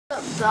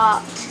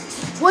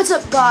What's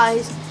up,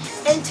 guys?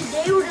 And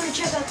today we're going to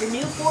check out the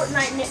new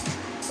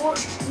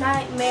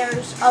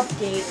FortNiteMares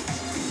update.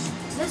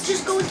 Let's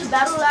just go into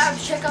Battle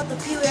Labs, check out the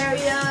few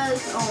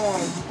areas,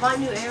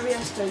 find new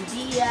areas to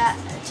be at,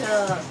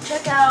 to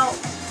check out,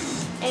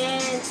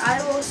 and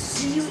I will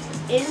see you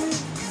in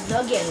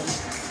the game.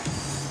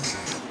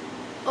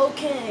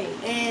 Okay,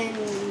 and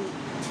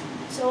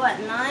so at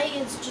night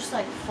it's just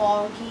like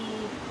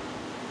foggy,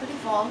 pretty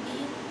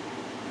foggy.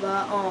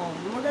 But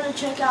we're gonna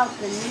check out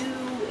the new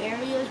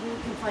areas where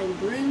we can find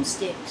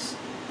broomsticks,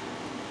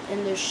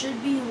 and there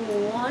should be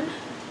one.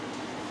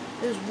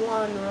 There's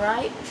one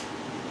right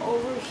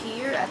over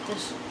here at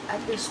this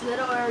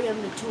little area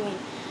in between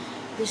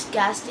this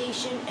gas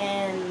station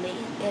and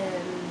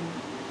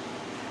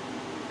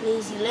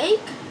Lazy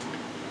Lake.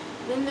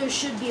 Then there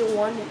should be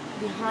one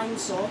behind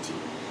Salty.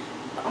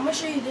 But I'm gonna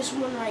show you this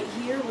one right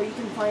here where you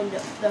can find the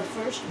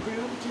first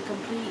broom to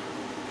complete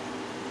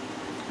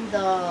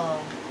the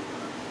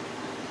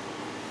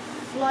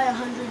fly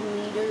 100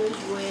 meters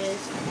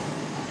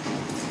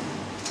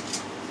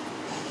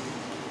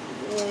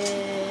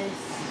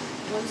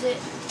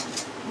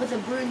with a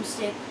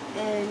broomstick,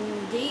 and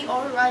they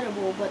are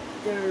rideable, but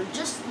they're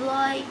just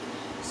like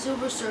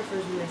Silver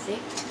Surfer's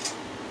Mythic,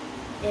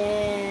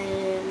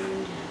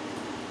 and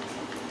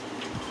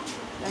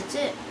that's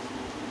it.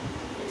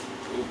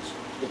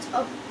 It's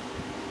up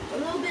a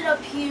little bit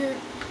up here,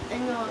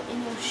 and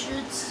you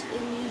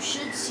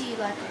should see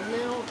like a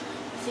little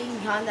thing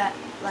behind that,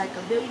 like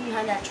a building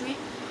behind that tree.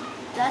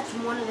 That's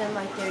one of them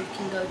right there you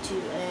can go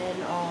to,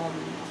 and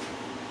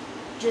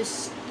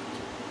just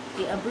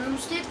get a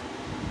broomstick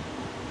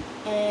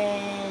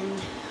and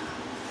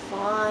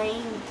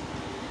find.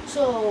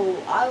 So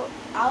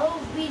I'll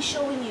be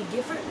showing you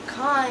different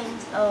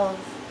kinds of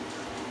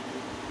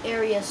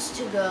areas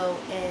to go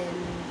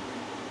and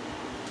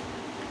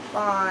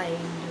find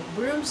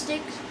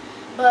broomsticks,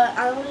 but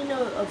I only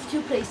know of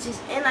 2 places,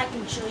 and I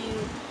can show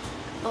you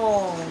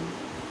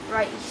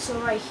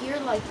right here,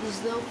 like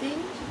these little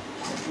things,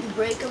 you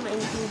break them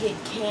and you can get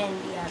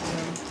candy out of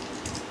them.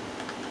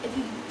 If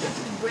you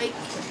break,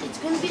 it's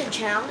going to be a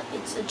challenge.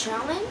 It's a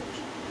challenge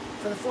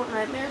for the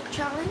FortNiteMares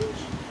challenge.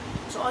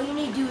 So all you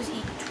need to do is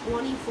eat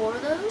 24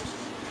 of those.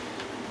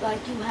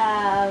 Like you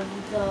have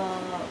the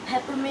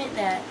peppermint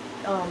that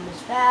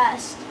is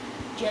fast,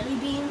 jelly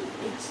bean,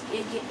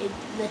 it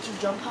lets you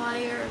jump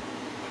higher,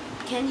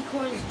 candy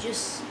corn is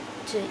just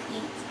to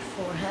eat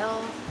for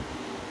health,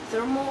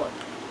 thermal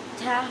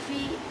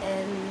taffy,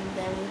 and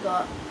then we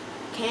got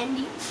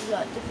candy. We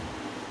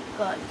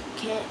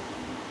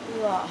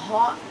got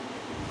hot.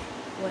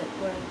 Wait,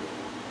 where is it?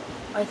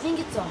 I think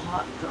it's a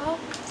hot drop.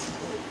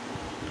 Wait,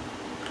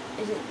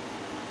 is it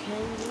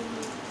candy?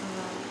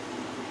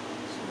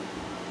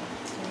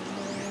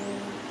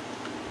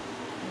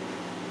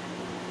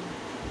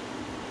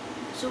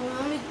 So we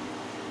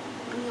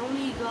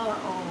only got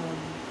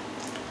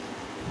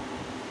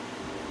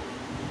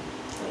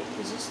wait,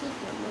 is this the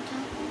thermal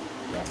taffy?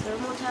 Yeah,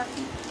 thermal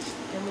taffy.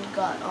 Then we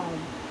got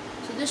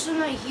so this one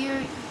right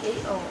here,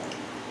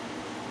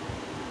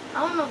 I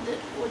don't know if it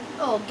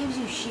gives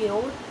you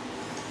shield.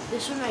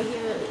 This one right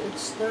here,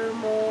 it's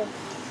thermal.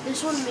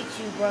 This one makes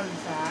you run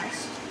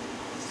fast.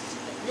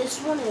 This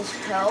one is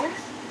health,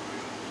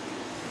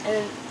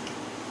 and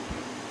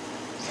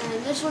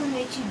this one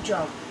makes you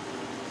jump.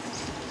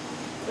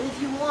 But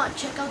if you want,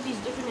 check out these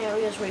different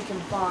areas where you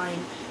can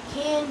find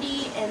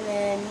candy, and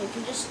then you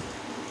can just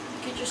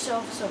get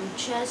yourself some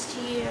chest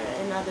here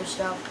and other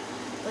stuff.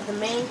 But the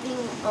main thing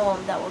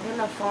that we're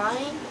gonna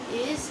find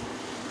is,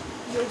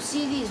 you'll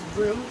see these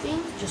broom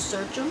things. Just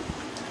search them.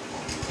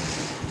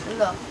 And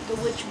look, the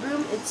witch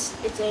broom. It's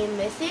a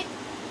mythic.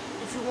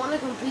 If you want to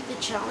complete the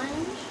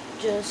challenge,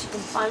 you can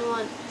find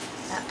one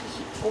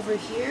over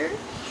here.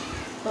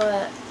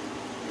 But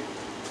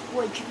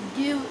what you can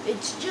do,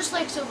 it's just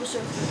like Silver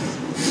Surfer,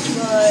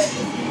 but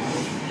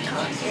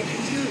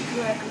if you do it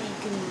correctly, you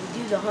can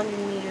do the 100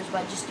 meters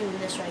by just doing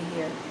this right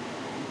here.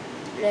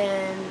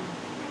 Then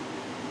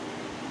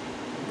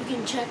we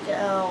can check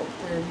out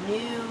the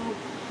new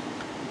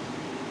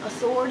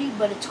authority,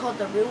 but it's called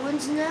the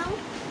Ruins now.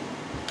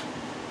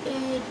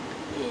 It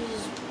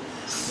is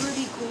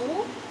pretty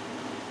cool.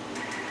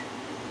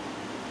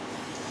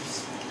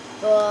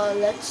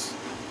 Let's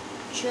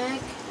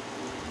check.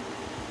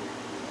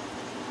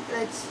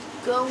 Let's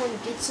go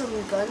and get some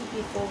guns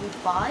before we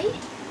fight,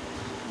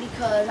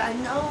 because I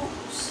know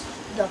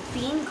the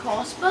Fiend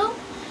crossbow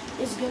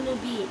is gonna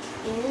be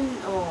in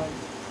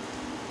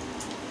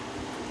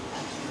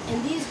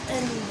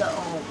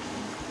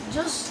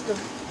just the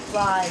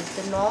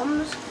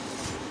noms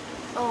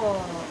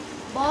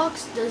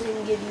box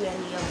doesn't give you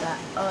any of that,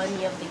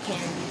 any of the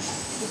candies.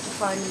 You have to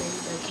find them in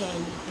the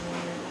candy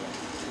corner.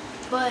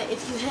 But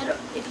if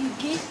you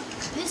get,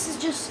 this is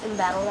just in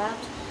Battle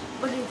Labs.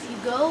 But if you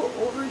go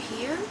over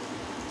here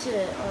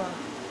to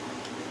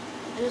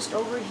just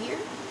over here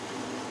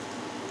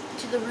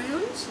to the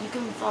runes, you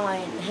can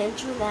find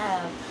henchmen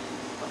that have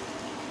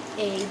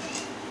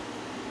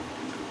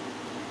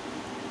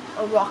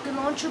a rocket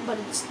launcher, but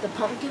it's the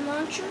pumpkin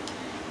launcher,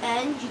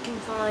 end, you can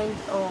find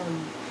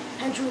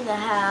henchmen that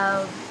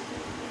have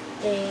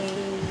a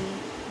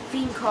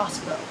fiend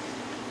crossbow.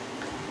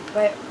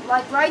 Right,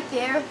 like right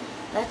there,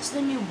 that's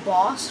the new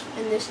boss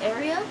in this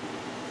area.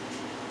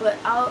 But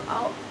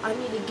I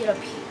need to get up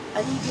here.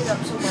 I need to get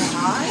up somewhere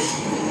high,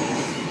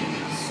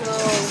 so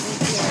we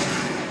can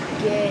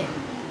get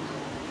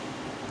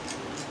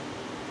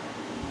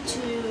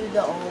to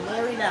the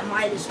area that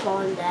Midas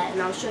spawned at,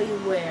 and I'll show you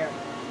where.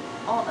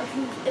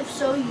 If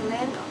so, you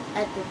land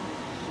at the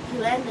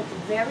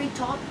very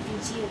top. You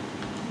can see it.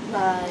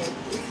 Like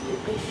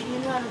if you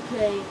know how to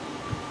play,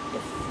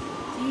 if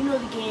you know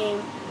the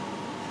game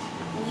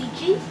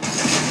Luigi,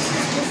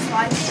 it's just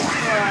like it,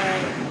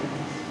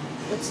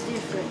 but it's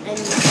different, and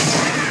you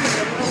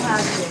don't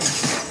have this.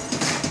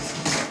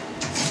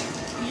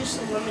 You just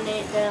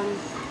eliminate them,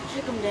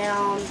 take them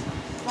down,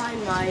 find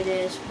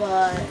Midas,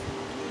 but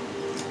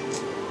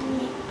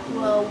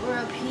well, we're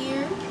up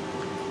here.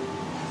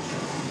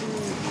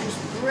 Just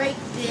break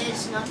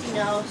this, nothing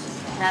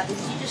else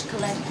happens. You just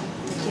collect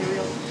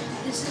material.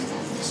 This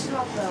is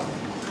not the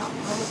how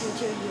much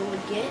material you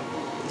would get,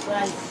 but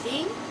I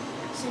think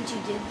since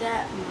you did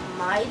that,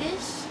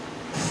 Midas.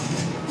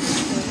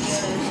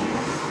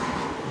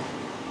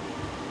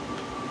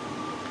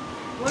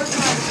 Where's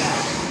Midas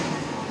at?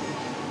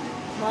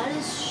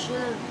 Midas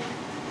should have.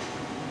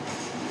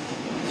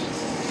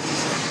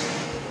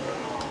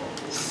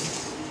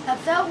 I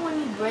felt when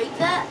you break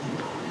that,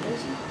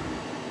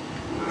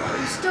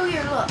 he's still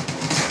here, look.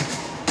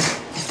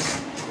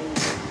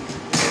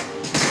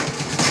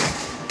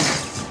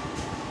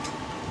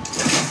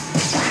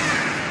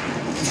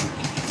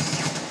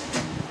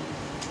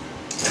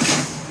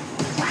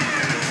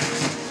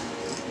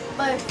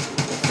 But if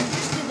you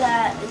just do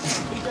that, it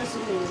does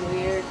something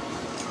weird.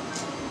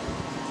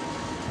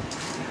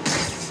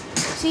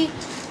 See, you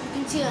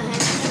can see a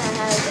henchman that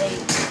has a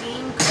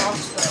fiend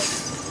crossbow.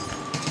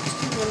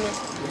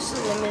 Just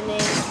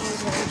eliminate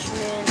these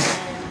henchmen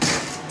and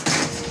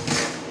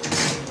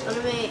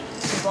eliminate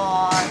the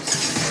boss.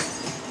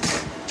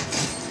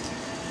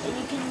 And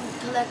you can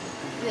collect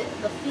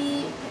the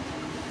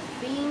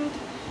fiend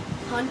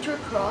hunter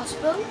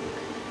crossbow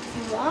if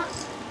you want,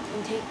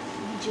 and you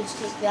just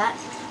take that.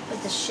 But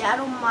the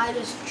Shadow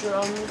Midas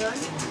drum gun,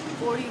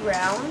 40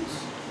 rounds.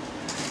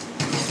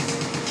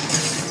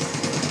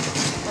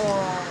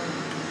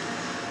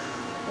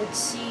 Let's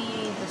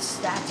see the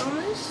stats on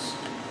this.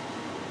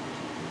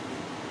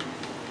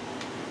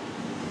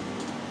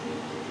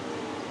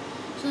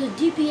 So the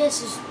DPS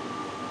is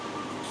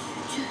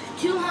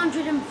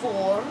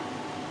 204,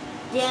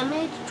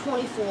 damage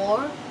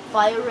 24,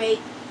 fire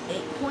rate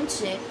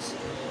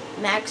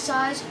 8.6, max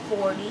size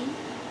 40,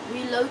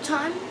 reload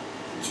time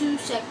 2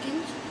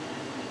 seconds,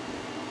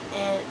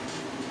 and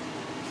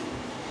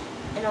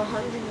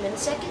 100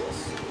 milliseconds.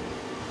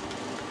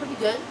 Pretty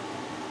good.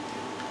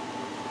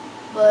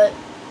 But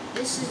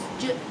this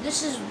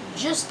is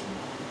just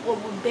what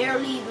we're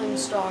barely even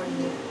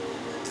starting.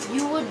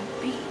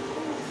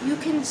 You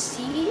can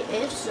see,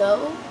 if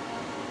so,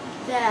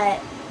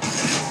 that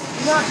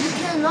you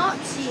cannot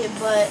see it,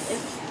 but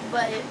if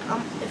I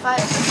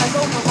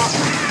go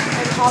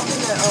and hop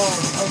in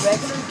a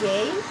regular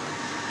game,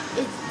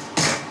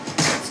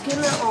 it's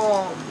gonna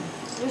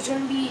there's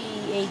gonna be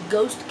a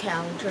ghost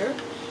counter,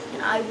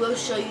 and I will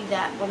show you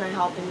that when I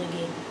hop in the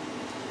game.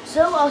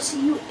 So I'll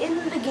see you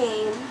in the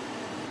game.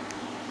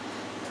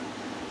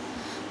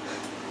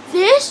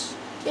 This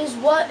is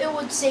what it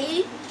would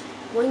say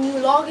when you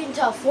log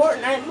into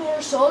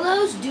FortNiteMares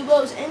solos,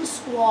 duos, and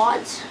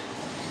squads.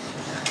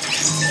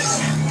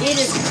 It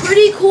is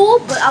pretty cool,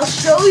 but I'll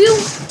show you.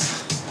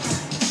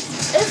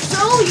 If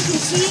so, you can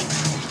see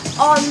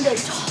on the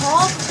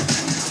top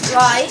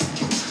right,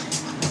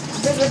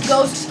 there's a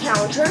ghost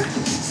counter.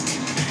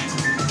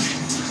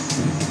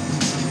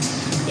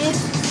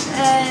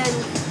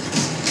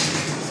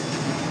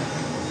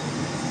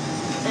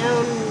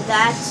 And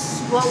that's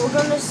what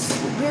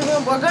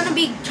we're gonna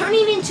be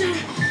turning into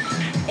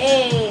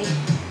a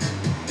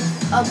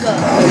ghost.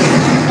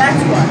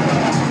 That's what.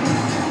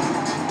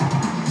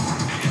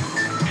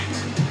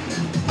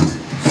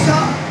 So,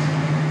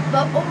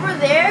 but over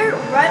there,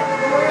 right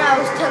where I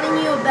was telling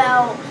you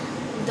about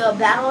the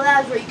battle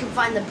labs where you can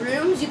find the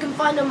brooms, you can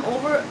find them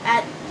over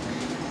at,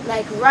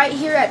 like, right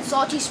here at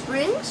Salty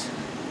Springs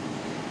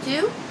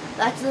too.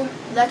 That's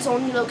the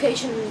only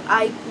location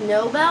I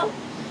know about.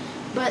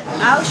 But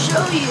I'll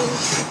show you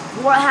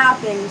what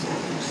happens.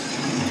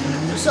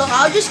 So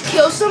I'll just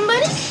kill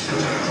somebody,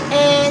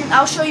 and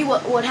I'll show you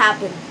what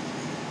happened.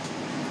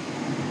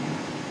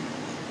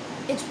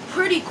 It's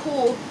pretty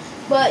cool,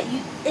 but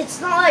it's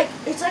not like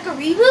it's like a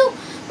reboot,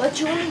 but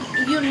you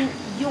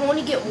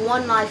only get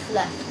 1 life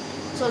left.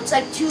 So it's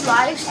like 2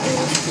 lives.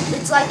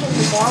 It's like in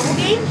the Marvel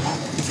game,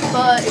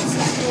 but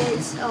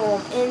it's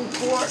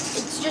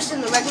just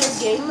in the regular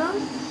game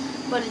mode.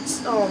 But it's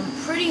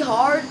pretty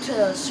hard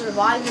to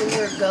survive when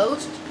you're a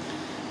ghost.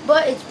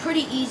 But it's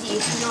pretty easy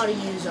if you know how to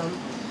use them.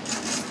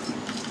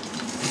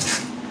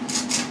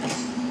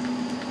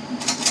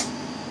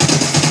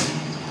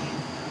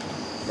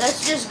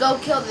 let's just go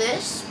kill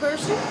this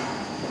person.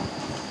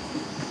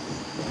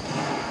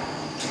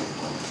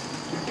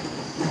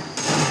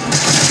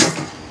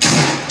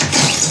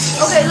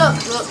 Okay, look,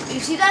 you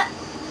see that?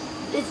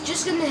 It's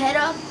just gonna head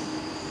up.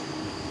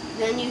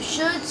 Then you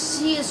should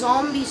see a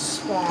zombie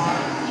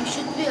spawn. You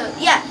should be,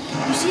 yeah,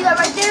 you see that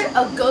right there?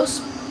 A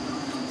ghost,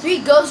 3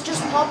 ghosts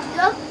just popped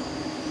up.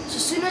 So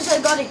as soon as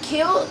I got a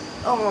kill,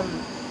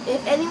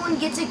 if anyone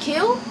gets a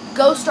kill,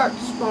 ghosts start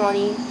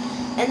spawning.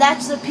 And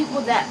that's the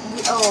people that,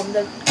 that's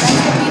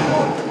the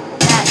people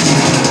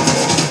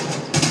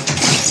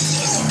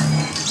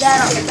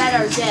that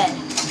are dead.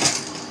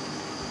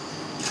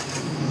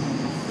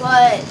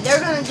 But they're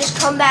gonna just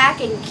come back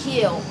and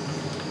kill.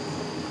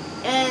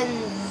 And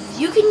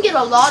you can get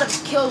a lot of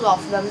kills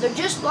off of them. They're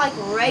just like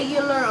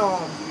regular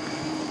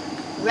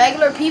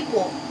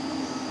people,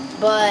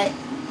 but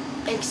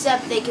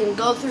except they can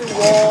go through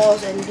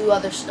walls and do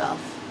other stuff.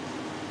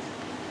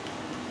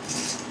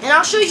 And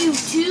I'll show you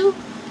 2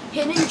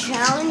 hidden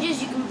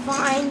challenges you can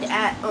find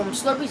at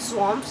Slurpy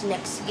Swamp's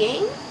next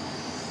game,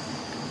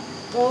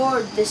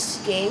 or this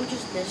game,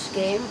 just this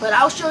game. But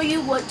I'll show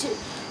you what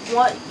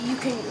you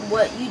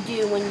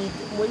do when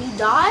you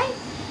die.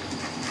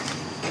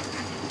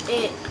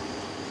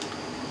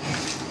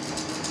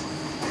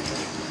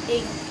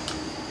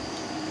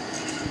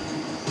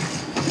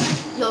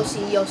 You'll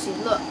see,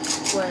 look,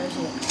 where is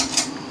it?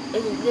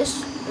 Is it this?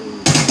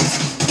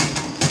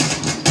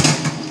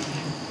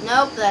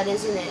 Nope, that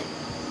isn't it.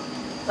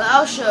 But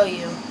I'll show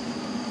you.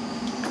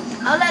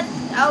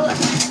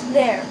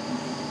 There.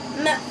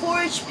 I'm at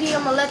 4 HP,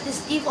 I'm gonna let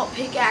this default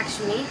pickaxe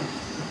me.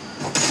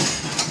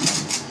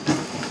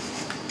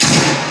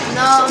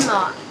 No, I'm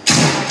not.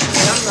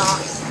 Actually, I'm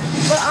not.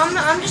 But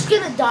I'm just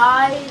gonna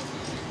die.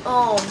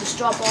 Just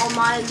drop all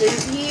my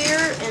loot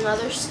here and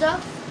other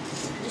stuff.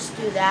 Just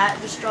do that.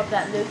 Just drop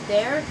that loot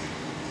there.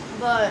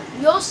 But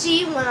you'll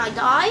see when I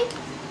die,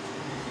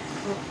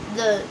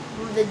 the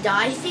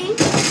die thing.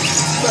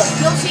 Look,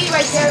 you'll see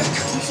right there.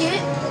 You see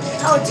it?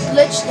 How it's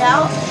glitched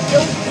out.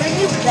 It'll bring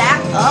you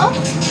back up,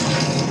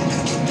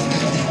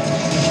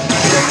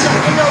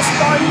 and it'll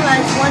spawn you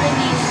as one of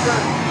these.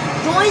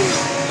 Join,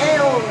 and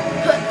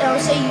it'll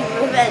say you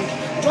revenge.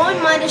 Join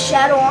Midas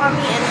Shadow Army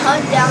and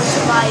hunt down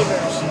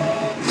survivors.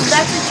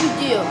 That's what you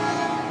do.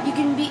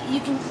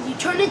 You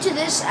turn into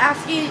this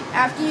after you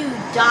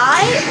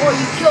die or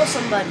you kill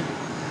somebody.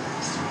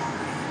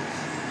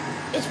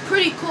 It's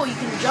pretty cool. You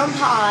can jump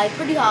high,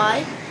 pretty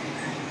high.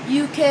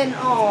 You can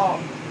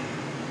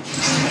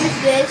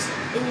use this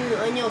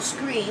and you'll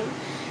scream,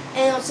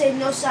 and it'll say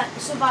no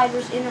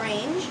survivors in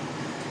range.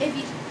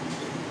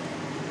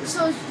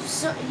 So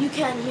you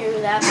can hear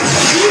that.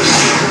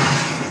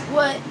 But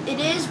what it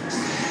is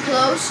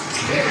close.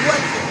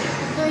 What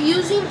they're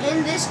using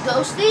in this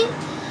ghost thing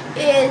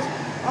is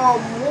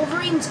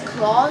Wolverine's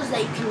claws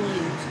that you can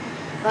use.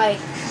 Like,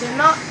 they're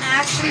not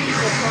actually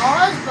the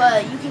claws,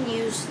 but you can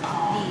use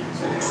these.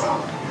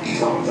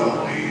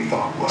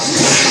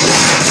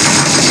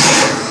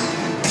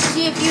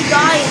 See, if you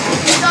die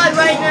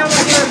right now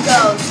when you're a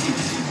ghost,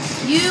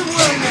 you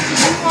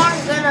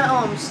aren't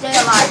gonna stay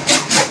alive.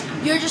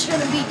 You're just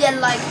gonna be dead,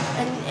 like,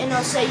 and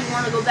it'll say you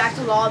want to go back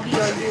to lobby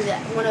or do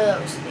that, one of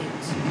those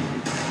things.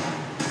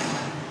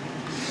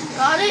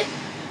 Got it?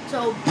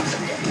 So,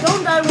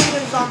 don't die when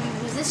you're a zombie,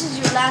 because this is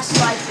your last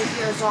life if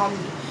you're a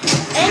zombie.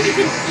 And you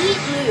can eat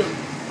loot.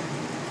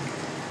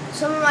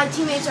 Some of my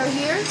teammates are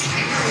here.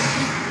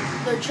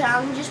 Their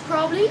challenges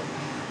probably.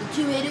 The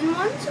 2 hidden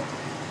ones.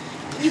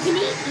 You can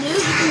eat loot.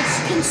 You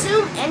can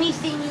consume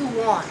anything you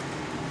want.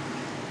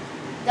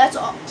 That's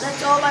all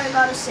I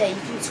gotta say.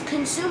 You can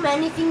consume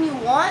anything you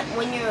want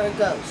when you're a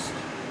ghost.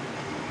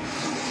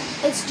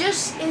 It's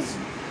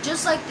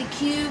just like the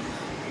cube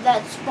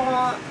that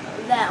spawn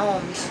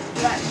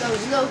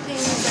those little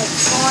things that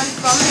spawn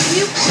from the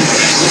cube.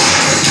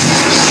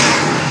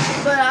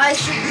 But I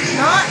should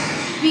not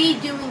be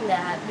doing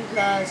that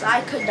because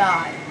I could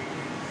die.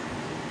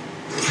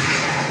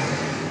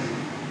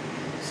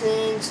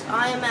 Since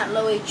I am at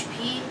low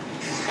HP,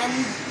 and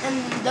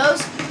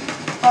those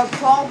are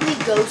probably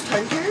ghost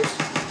hunters.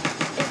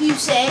 If you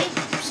say,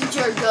 since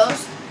you're a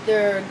ghost,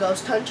 they're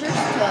ghost hunters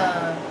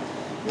to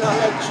not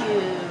let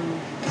you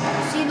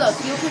see. Look,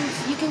 you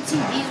can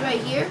see these right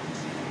here.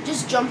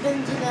 Just jump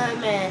into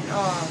them and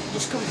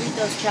just complete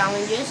those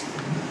challenges.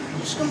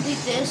 Just complete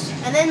this,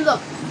 and then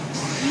look.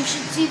 You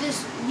should see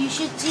this. You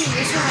should see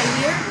this one right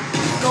here.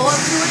 Go up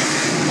to it,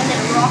 and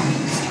it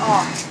rockets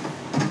off.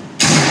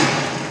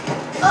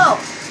 Oh,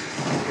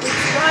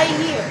 it's right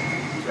here.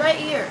 It's right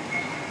here.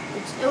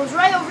 It was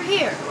right over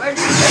here. Where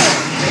did it go?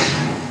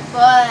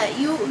 But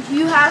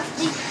you have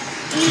to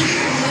eat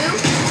loot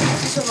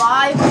to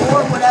survive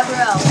or whatever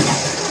else.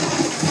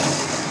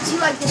 See,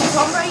 like this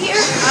plum right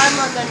here?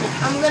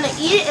 I'm gonna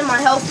eat it and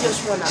my health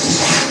just went up.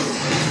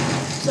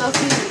 So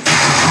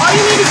all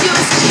you need to do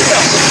is eat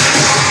it.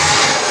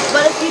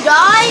 But if you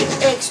die,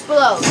 it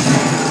explodes.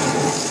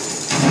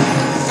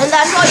 And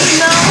that's all you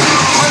know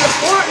on the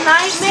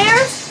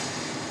FortNiteMares.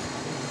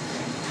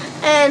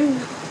 And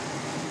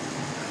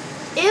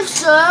If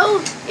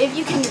so, if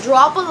you can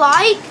drop a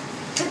like,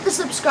 hit the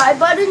subscribe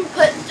button,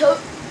 put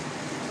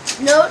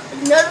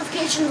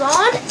notifications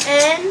on,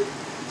 and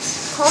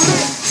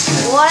comment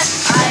what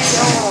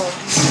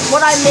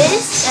I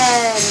missed,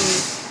 and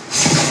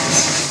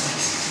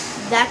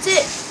that's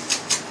it.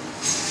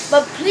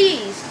 But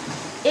please,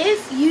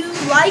 if you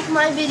like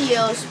my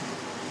videos,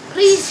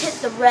 please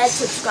hit the red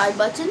subscribe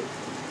button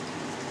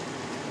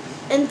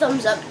and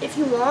thumbs up if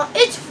you want.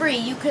 It's free.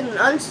 You can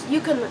remove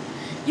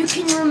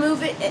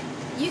it.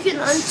 You can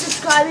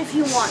unsubscribe if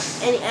you want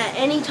at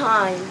any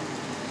time.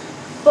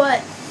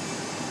 But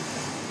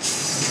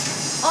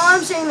all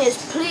I'm saying is,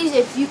 please,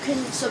 if you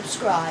can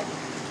subscribe.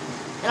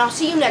 And I'll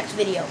see you next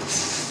video.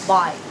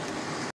 Bye.